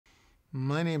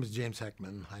My name is James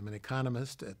Heckman. I'm an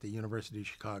economist at the University of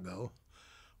Chicago,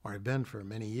 where I've been for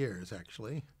many years,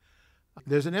 actually.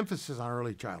 There's an emphasis on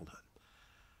early childhood.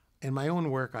 In my own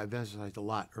work, I've emphasized a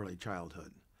lot early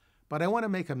childhood. But I want to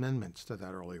make amendments to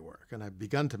that early work, and I've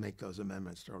begun to make those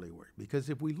amendments to early work, because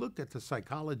if we look at the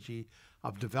psychology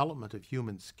of development of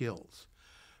human skills,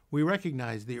 we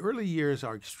recognize the early years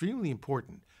are extremely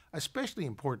important, especially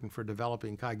important for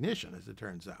developing cognition, as it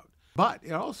turns out. But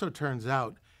it also turns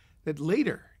out that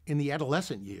later in the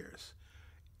adolescent years,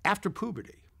 after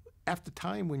puberty, after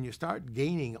time when you start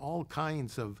gaining all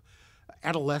kinds of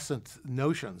adolescent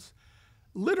notions,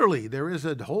 literally there is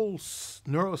a whole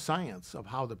neuroscience of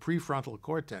how the prefrontal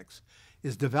cortex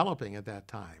is developing at that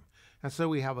time. And so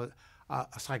we have a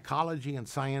psychology and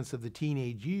science of the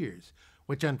teenage years,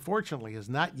 which unfortunately has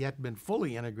not yet been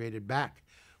fully integrated back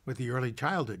with the early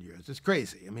childhood years. It's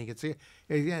crazy. I mean,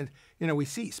 again, we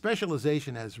see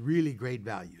specialization has really great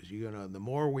values. The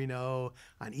more we know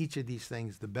on each of these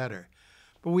things, the better.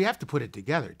 But we have to put it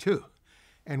together too.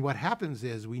 And what happens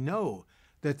is we know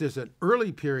that there's an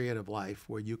early period of life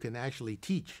where you can actually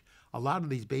teach a lot of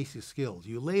these basic skills.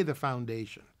 You lay the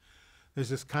foundation. There's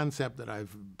this concept that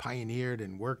I've pioneered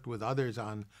and worked with others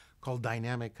on called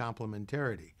dynamic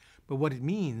complementarity. But what it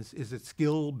means is that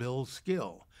skill builds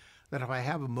skill. That if I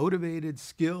have a motivated,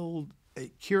 skilled,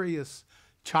 curious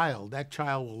child, that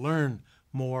child will learn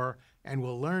more and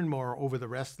will learn more over the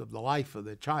rest of the life of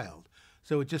the child.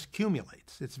 So it just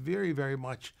accumulates. It's very, very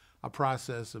much a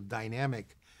process of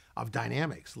dynamics,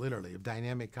 literally, of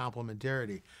dynamic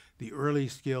complementarity, the early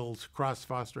skills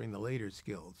cross-fostering the later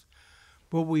skills.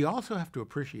 But what we also have to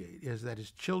appreciate is that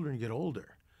as children get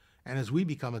older, and as we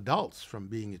become adults from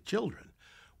being children,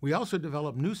 we also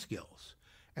develop new skills.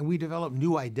 And we develop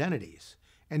new identities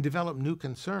and develop new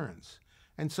concerns.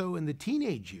 And so in the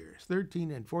teenage years, 13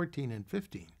 and 14 and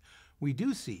 15, we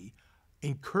do see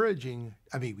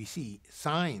we see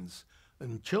signs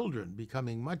in children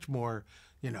becoming much more,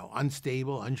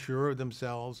 unstable, unsure of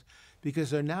themselves, because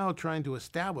they're now trying to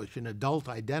establish an adult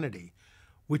identity,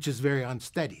 which is very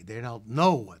unsteady. They don't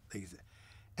know what these are.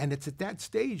 And it's at that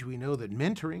stage we know that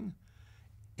mentoring,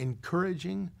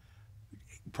 encouraging,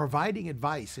 providing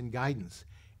advice and guidance,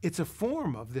 it's a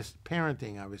form of this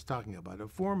parenting I was talking about, a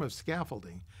form of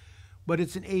scaffolding, but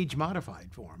it's an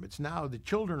age-modified form. It's now the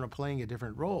children are playing a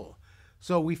different role.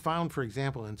 So we found, for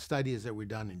example, in studies that were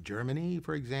done in Germany,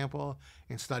 for example,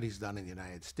 in studies done in the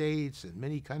United States and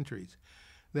many countries,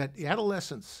 that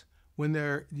adolescents, when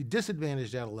they're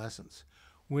disadvantaged adolescents,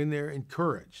 when they're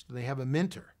encouraged, they have a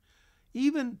mentor,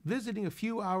 even visiting a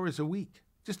few hours a week,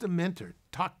 just a mentor to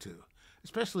talk to,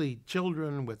 especially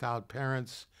children without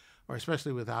parents, or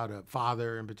especially without a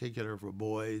father, in particular for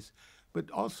boys, but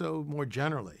also more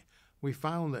generally, we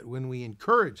found that when we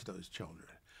encourage those children,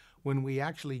 when we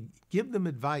actually give them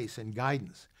advice and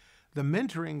guidance, the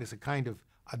mentoring is a kind of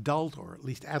adult or at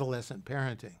least adolescent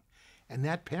parenting. And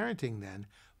that parenting then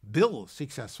builds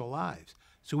successful lives.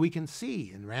 So we can see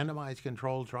in randomized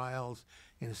controlled trials,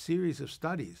 in a series of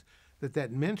studies,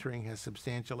 that mentoring has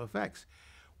substantial effects.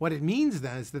 What it means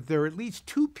then is that there are at least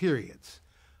two periods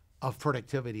of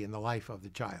productivity in the life of the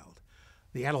child,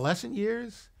 the adolescent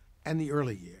years and the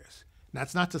early years.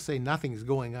 That's not to say nothing's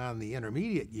going on in the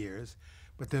intermediate years,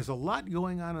 but there's a lot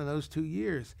going on in those 2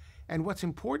 years. And what's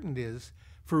important is,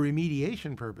 for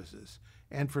remediation purposes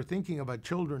and for thinking about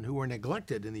children who were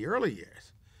neglected in the early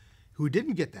years, who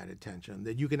didn't get that attention,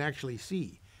 that you can actually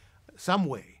see some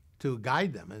way to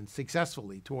guide them and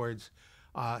successfully towards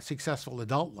successful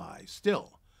adult lives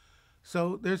still.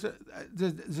 So there's a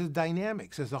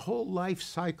dynamics, there's a whole life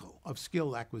cycle of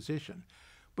skill acquisition,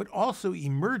 but also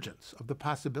emergence of the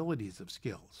possibilities of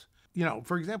skills.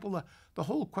 For example, the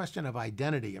whole question of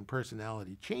identity and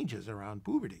personality changes around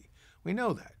puberty. We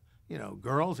know that.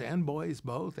 Girls and boys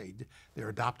both, they're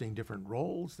adopting different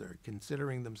roles, they're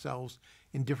considering themselves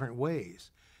in different ways.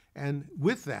 And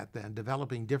with that then,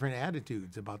 developing different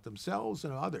attitudes about themselves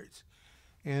and others,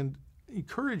 and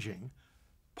encouraging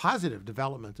positive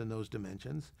development in those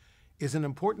dimensions is an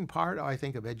important part, I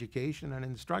think, of education and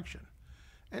instruction.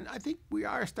 And I think we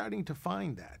are starting to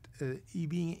find that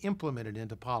being implemented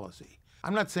into policy.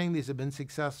 I'm not saying these have been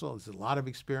successful. There's a lot of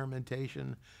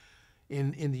experimentation.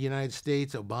 In the United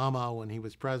States, Obama, when he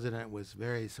was president, was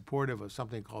very supportive of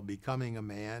something called Becoming a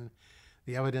Man.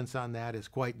 The evidence on that is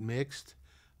quite mixed.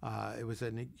 It was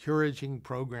an encouraging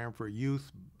program for youth,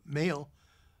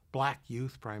 black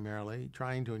youth primarily,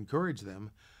 trying to encourage them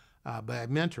by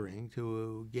mentoring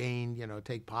to gain,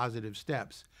 take positive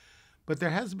steps. But there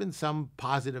has been some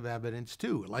positive evidence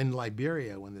too. In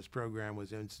Liberia, when this program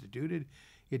was instituted,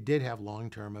 it did have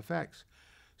long-term effects.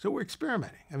 So we're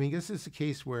experimenting. I mean, this is a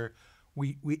case where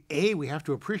we have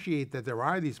to appreciate that there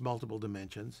are these multiple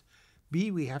dimensions.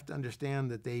 B, we have to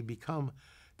understand that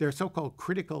they're so-called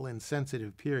critical and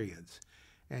sensitive periods.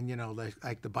 And,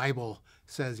 like the Bible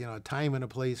says, a time and a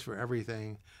place for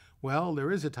everything. Well,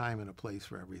 there is a time and a place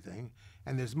for everything.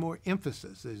 And there's more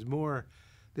emphasis. There's more,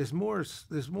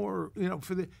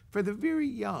 for the very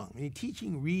young. I mean,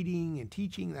 teaching reading and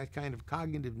teaching that kind of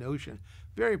cognitive notion,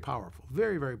 very powerful,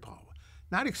 very, very powerful.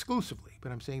 Not exclusively,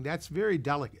 but I'm saying that's very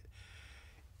delicate.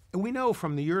 And we know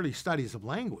from the early studies of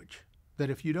language that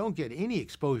if you don't get any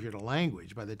exposure to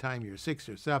language by the time you're 6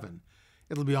 or 7,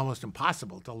 it'll be almost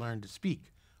impossible to learn to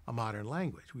speak a modern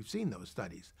language. We've seen those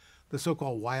studies. The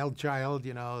so-called wild child,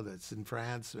 that's in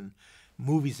France, and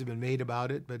movies have been made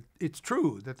about it. But it's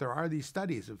true that there are these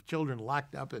studies of children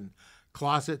locked up in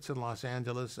closets in Los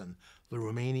Angeles and the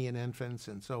Romanian infants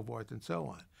and so forth and so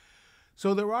on.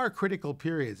 So there are critical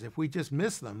periods. If we just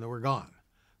miss them, then we're gone.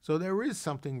 So there is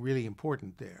something really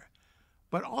important there.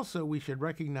 But also we should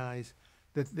recognize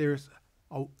that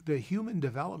the human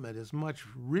development is much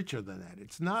richer than that.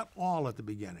 It's not all at the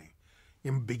beginning.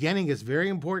 In the beginning is very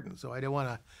important, so I don't want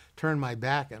to turn my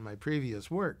back on my previous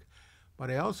work.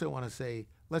 But I also want to say,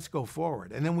 let's go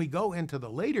forward. And then we go into the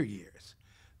later years.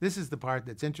 This is the part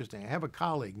that's interesting. I have a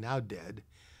colleague, now dead,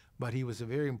 but he was a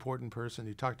very important person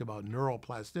who talked about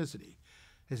neuroplasticity.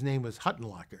 His name was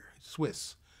Huttenlocher,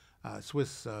 Swiss,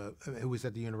 who was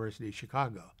at the University of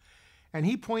Chicago. And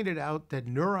he pointed out that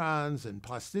neurons and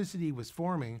plasticity was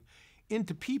forming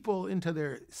into people into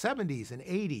their 70s and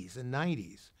 80s and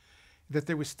 90s, that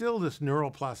there was still this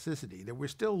neuroplasticity, that we're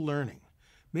still learning.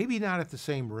 Maybe not at the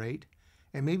same rate,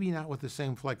 and maybe not with the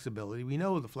same flexibility. We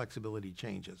know the flexibility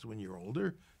changes when you're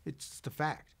older. It's just a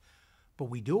fact. But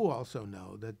we do also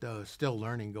know that there's still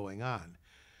learning going on.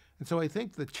 And so I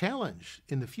think the challenge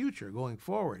in the future going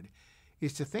forward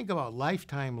is to think about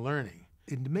lifetime learning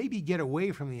and maybe get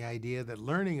away from the idea that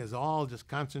learning is all just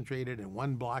concentrated in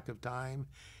one block of time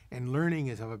and learning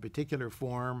is of a particular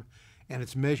form and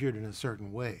it's measured in a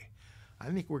certain way. I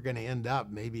think we're going to end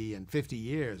up maybe in 50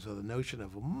 years with a notion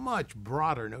of a much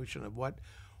broader notion of what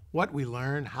we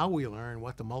learn, how we learn,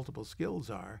 what the multiple skills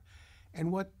are,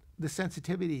 and what the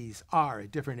sensitivities are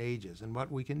at different ages and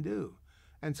what we can do.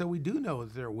 And so we do know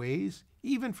that there are ways,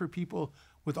 even for people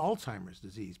with Alzheimer's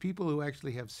disease, people who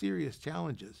actually have serious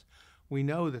challenges. We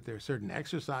know that there are certain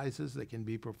exercises that can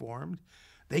be performed,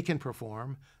 they can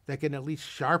perform, that can at least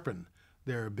sharpen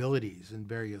their abilities in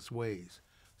various ways.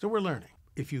 So we're learning.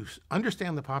 If you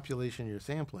understand the population you're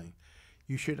sampling,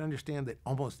 you should understand that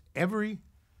almost every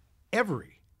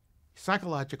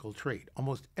psychological trait,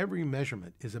 almost every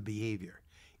measurement is a behavior,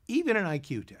 even an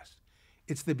IQ test.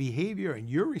 It's the behavior and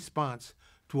your response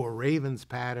to a Raven's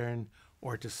pattern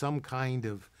or to some kind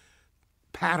of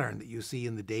pattern that you see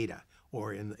in the data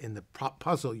or in the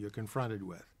puzzle you're confronted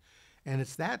with. And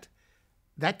it's that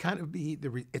kind of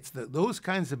those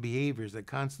kinds of behaviors that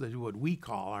constitute what we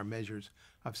call our measures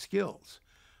of skills.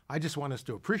 I just want us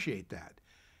to appreciate that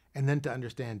and then to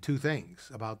understand two things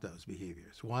about those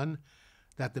behaviors. One,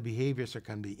 that the behaviors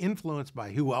can be influenced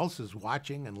by who else is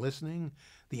watching and listening,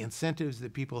 the incentives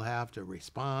that people have to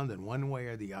respond in one way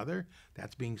or the other.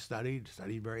 That's being studied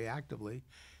very actively.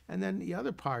 And then the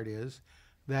other part is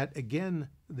that, again,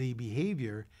 the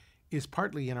behavior is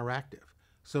partly interactive.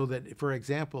 So that, for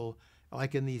example,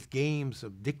 like in these games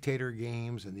of dictator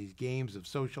games and these games of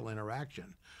social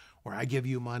interaction, where I give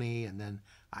you money and then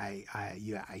I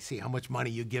see how much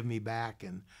money you give me back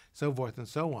and so forth and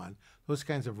so on, those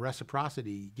kinds of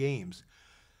reciprocity games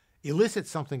elicit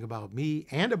something about me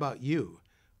and about you.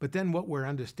 But then what we're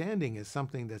understanding is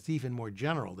something that's even more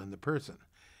general than the person.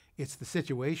 It's the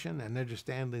situation and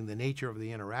understanding the nature of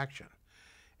the interaction.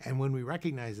 And when we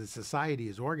recognize that society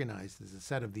is organized as a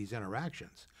set of these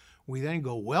interactions, we then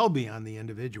go well beyond the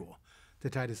individual to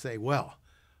try to say, well,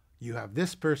 you have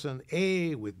this person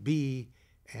A with B,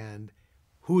 and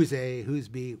who's A, who's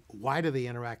B, why do they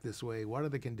interact this way, what are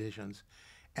the conditions?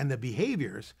 And the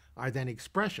behaviors are then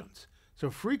expressions. So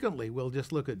frequently we'll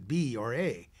just look at B or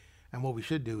A, and what we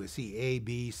should do is see A,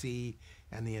 B, C,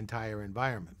 and the entire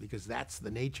environment, because that's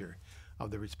the nature of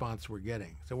the response we're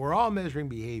getting. So we're all measuring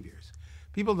behaviors.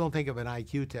 People don't think of an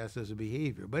IQ test as a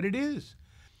behavior, but it is.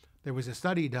 There was a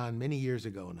study done many years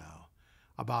ago now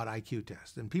about IQ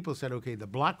tests, and people said, okay, the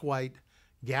black-white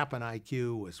gap in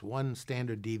IQ was one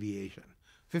standard deviation,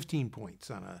 15 points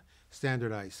on a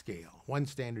standardized scale, one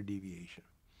standard deviation.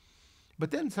 But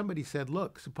then somebody said,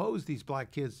 look, suppose these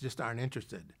black kids just aren't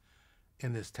interested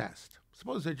in this test.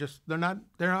 Suppose they're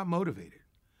not motivated.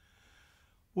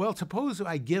 Well, suppose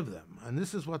I give them, and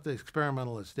this is what the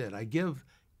experimentalists did. I give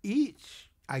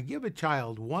a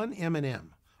child one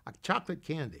M&M, a chocolate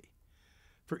candy,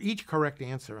 for each correct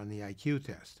answer on the IQ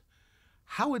test,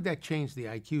 how would that change the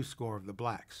IQ score of the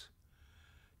blacks?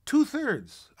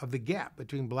 2/3 of the gap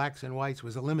between blacks and whites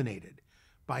was eliminated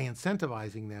by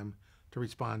incentivizing them to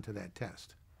respond to that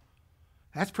test.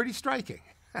 That's pretty striking.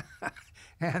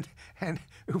 and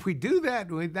if we do that,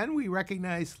 then we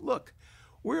recognize, look,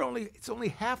 it's only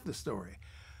half the story.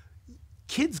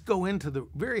 Kids go into the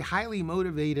very highly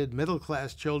motivated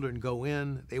middle-class children go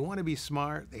in. They want to be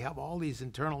smart. They have all these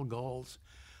internal goals.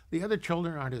 The other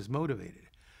children aren't as motivated.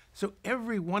 So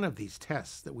every one of these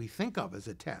tests that we think of as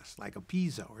a test, like a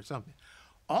PISA or something,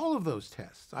 all of those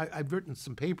tests, I've written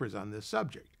some papers on this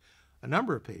subject, a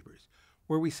number of papers,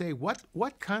 where we say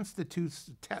what constitutes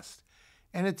the test.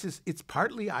 And it's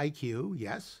partly IQ,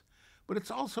 yes, but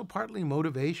it's also partly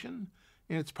motivation,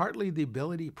 and it's partly the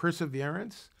ability,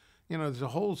 perseverance. You know, there's a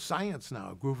whole science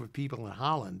now, a group of people in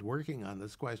Holland working on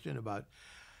this question about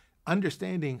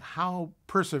understanding how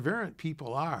perseverant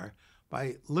people are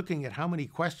by looking at how many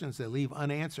questions they leave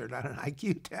unanswered on an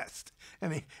IQ test. I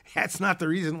mean, that's not the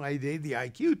reason why they did the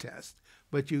IQ test,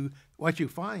 but what you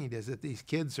find is that these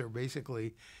kids are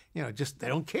basically, just they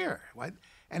don't care.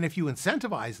 And if you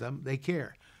incentivize them, they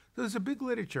care. So there's a big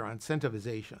literature on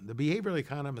incentivization. The behavioral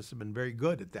economists have been very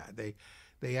good at that.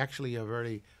 They actually are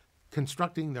already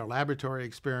constructing their laboratory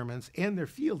experiments and their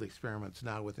field experiments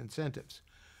now with incentives.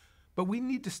 But we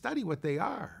need to study what they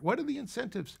are. What are the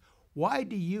incentives? Why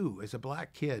do you, as a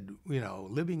black kid,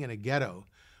 living in a ghetto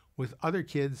with other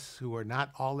kids who are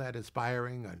not all that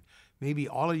inspiring, and maybe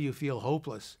all of you feel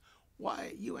hopeless,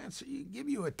 why give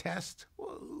you a test?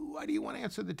 Well, why do you want to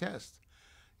answer the test?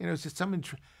 It's just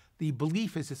the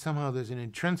belief is that somehow there's an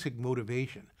intrinsic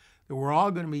motivation, that we're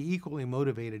all going to be equally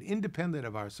motivated, independent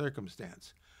of our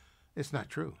circumstance. It's not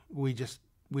true. We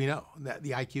know that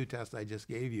the IQ test I just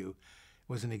gave you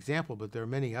was an example, but there are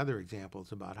many other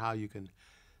examples about how you can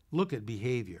look at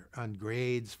behavior on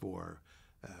grades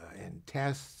and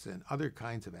tests and other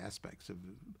kinds of aspects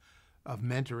of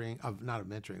mentoring, of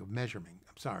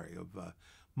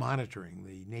monitoring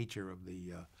the nature of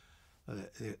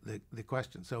the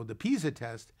question. So the PISA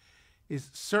test is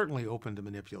certainly open to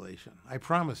manipulation. I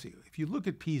promise you, if you look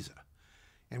at PISA,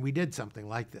 and we did something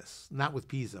like this, not with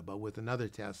PISA, but with another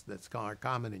test that's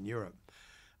common in Europe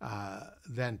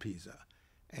than PISA.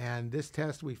 And this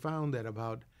test, we found that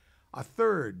about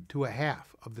 1/3 to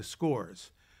 1/2 of the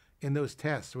scores in those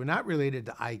tests were not related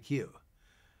to IQ.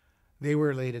 They were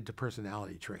related to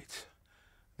personality traits.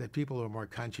 That people who were more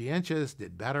conscientious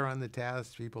did better on the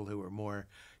test, people who were more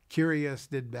curious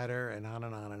did better, and on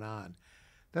and on and on.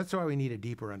 That's why we need a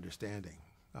deeper understanding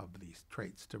of these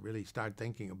traits to really start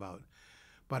thinking about.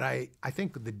 But I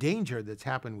think the danger that's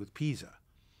happened with PISA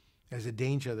is a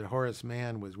danger that Horace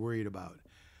Mann was worried about,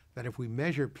 that if we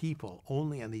measure people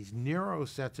only on these narrow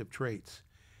sets of traits,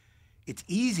 it's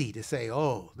easy to say,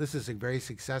 oh, this is very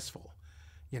successful.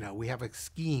 We have a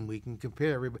scheme, we can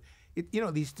compare everybody.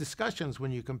 These discussions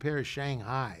when you compare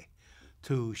Shanghai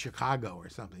to Chicago or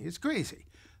something, it's crazy.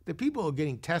 The people who are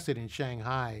getting tested in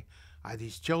Shanghai are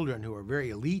these children who are very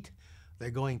elite.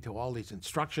 They're going to all these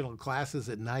instructional classes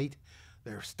at night.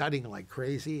 They're studying like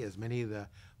crazy, as many of the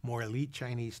more elite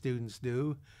Chinese students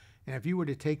do. And if you were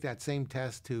to take that same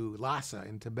test to Lhasa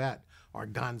in Tibet or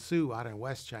Gansu out in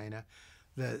West China,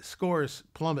 the scores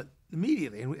plummet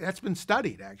immediately. And that's been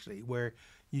studied, actually, where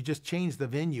you just change the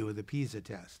venue of the PISA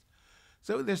test.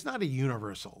 So there's not a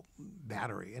universal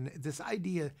battery. And this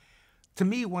idea, to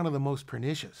me, one of the most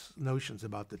pernicious notions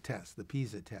about the test, the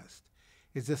PISA test,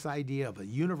 is this idea of a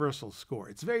universal score.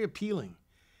 It's very appealing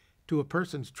to a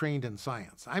person's trained in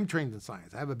science. I'm trained in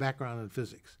science. I have a background in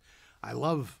physics. I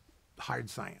love hard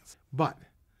science. But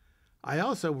I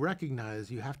also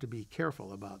recognize you have to be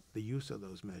careful about the use of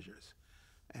those measures.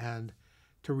 And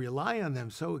to rely on them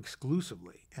so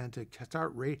exclusively and to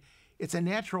start it's a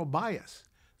natural bias.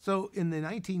 So in the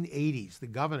 1980s, the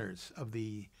governors of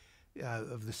the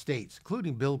states,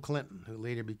 including Bill Clinton, who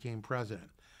later became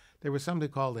president, there was something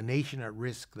called A Nation at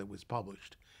Risk that was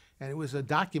published. And it was a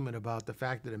document about the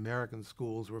fact that American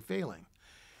schools were failing.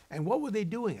 And what were they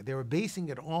doing? They were basing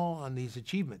it all on these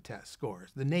achievement test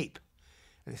scores, the NAEP.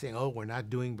 And they're saying, oh, we're not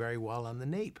doing very well on the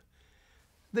NAEP.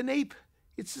 The NAEP,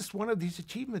 it's just one of these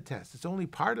achievement tests. It's only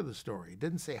part of the story. It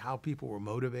didn't say how people were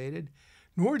motivated,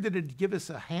 nor did it give us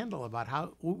a handle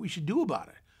about what we should do about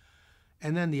it.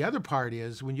 And then the other part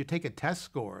is when you take a test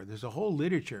score, there's a whole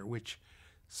literature which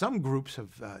some groups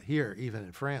have here, even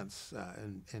in France,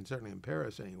 and certainly in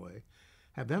Paris anyway,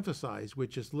 have emphasized,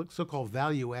 which is so-called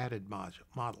value-added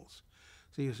models.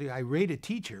 So you see, I rate a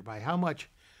teacher by how much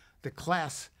the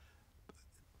class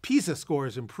PISA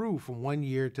scores improve from one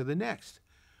year to the next.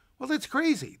 Well, that's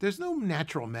crazy. There's no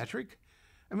natural metric.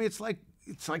 I mean, it's like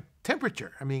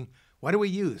temperature. I mean, what do we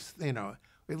use? You know,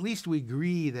 at least we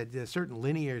agree that there's certain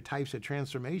linear types of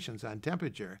transformations on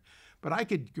temperature. But I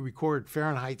could record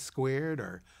Fahrenheit squared,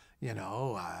 or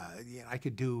I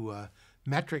could do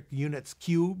metric units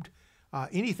cubed,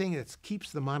 anything that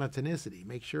keeps the monotonicity,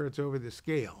 make sure it's over the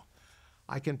scale.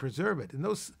 I can preserve it. And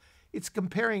it's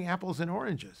comparing apples and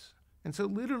oranges. And so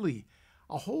literally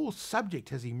a whole subject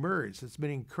has emerged that's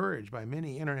been encouraged by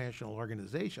many international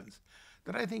organizations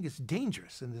that I think is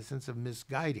dangerous in the sense of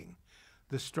misguiding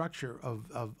the structure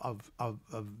of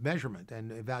measurement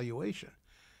and evaluation.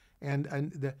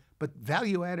 But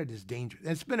value added is dangerous.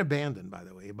 And it's been abandoned, by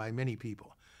the way, by many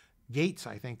people. Gates,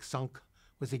 I think,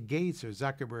 was it Gates or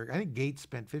Zuckerberg? I think Gates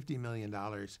spent $50 million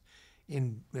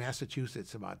in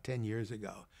Massachusetts about 10 years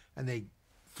ago, and they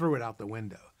threw it out the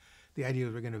window. The idea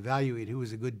was we're going to evaluate who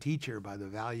was a good teacher by the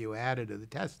value added of the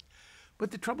test.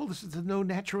 But the trouble is there's no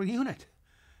natural unit.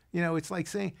 You know, it's like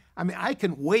saying, I mean, I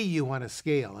can weigh you on a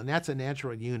scale, and that's a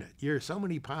natural unit. You're so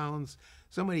many pounds,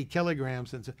 so many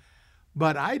kilograms,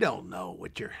 but I don't know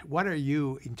what are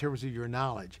you in terms of your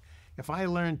knowledge. If I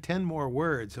learn 10 more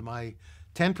words, am I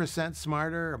 10%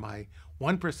 smarter? Am I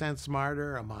 1%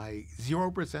 smarter? Am I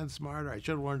 0% smarter? I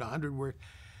should have learned 100 words.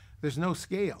 There's no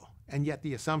scale, and yet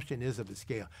the assumption is of a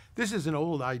scale. This is an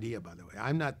old idea, by the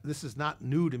way. This is not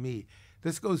new to me.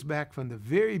 This goes back from the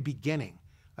very beginning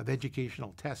of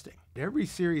educational testing. Every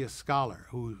serious scholar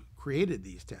who created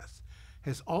these tests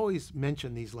has always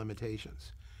mentioned these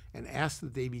limitations and asked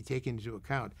that they be taken into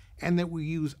account and that we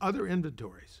use other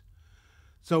inventories.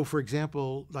 So, for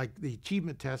example, like the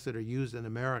achievement tests that are used in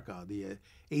America, the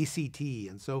ACT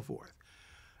and so forth,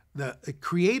 the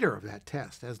creator of that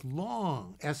test has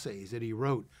long essays that he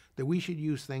wrote that we should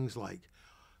use things like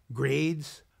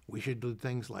grades, we should do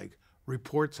things like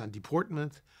reports on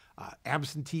deportment,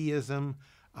 absenteeism,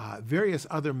 various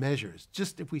other measures,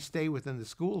 just if we stay within the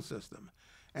school system,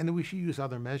 and that we should use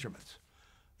other measurements.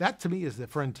 That, to me, is the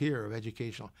frontier of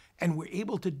educational. And we're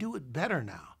able to do it better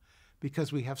now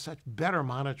because we have such better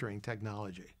monitoring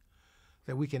technology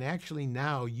that we can actually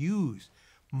now use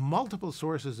multiple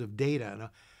sources of data. Now,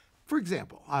 for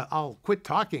example, I'll quit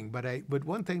talking, but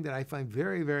one thing that I find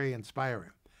very, very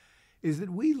inspiring is that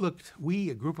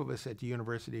a group of us at the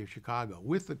University of Chicago,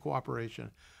 with the cooperation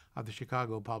of the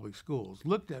Chicago Public Schools,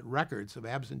 looked at records of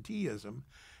absenteeism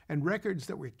and records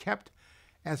that were kept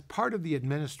as part of the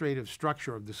administrative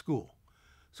structure of the school.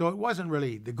 So it wasn't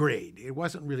really the grade,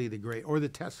 or the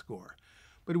test score,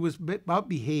 but it was about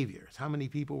behaviors, how many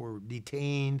people were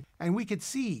detained, and we could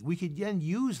then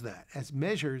use that as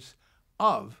measures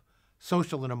of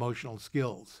social and emotional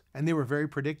skills, and they were very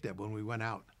predictive when we went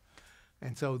out.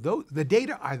 And so the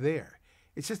data are there.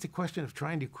 It's just a question of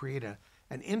trying to create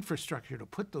an infrastructure to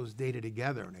put those data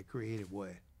together in a creative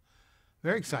way.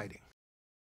 Very exciting.